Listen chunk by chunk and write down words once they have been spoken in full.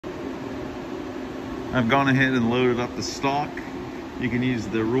I've gone ahead and loaded up the stock. You can use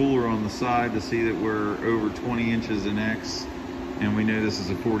the ruler on the side to see that we're over 20 inches in X, and we know this is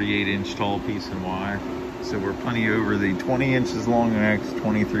a 48-inch tall piece in Y. So we're plenty over the 20 inches long in X,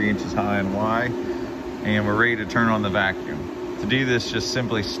 23 inches high in Y, and we're ready to turn on the vacuum. To do this, just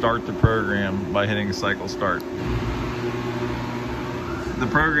simply start the program by hitting cycle start. The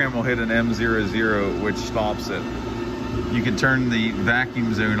program will hit an M00, which stops it. You can turn the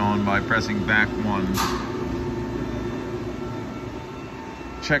vacuum zone on by pressing VAC 1.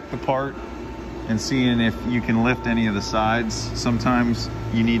 Check the part and seeing if you can lift any of the sides. Sometimes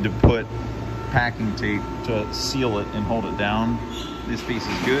you need to put packing tape to seal it and hold it down. This piece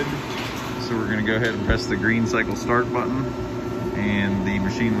is good, so we're going to go ahead and press the green cycle start button, and the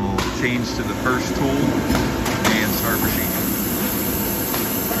machine will change to the first tool and start machining.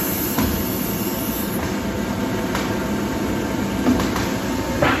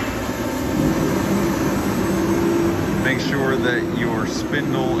 Make sure that your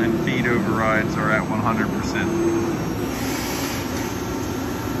spindle and feed overrides are at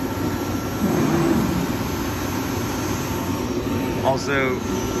 100%. Also,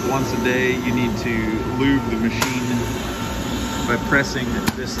 once a day, you need to lube the machine by pressing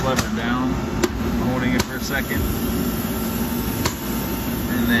this lever down, holding it for a second,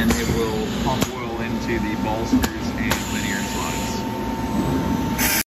 and then it will pump oil into the ball screws and linear slides.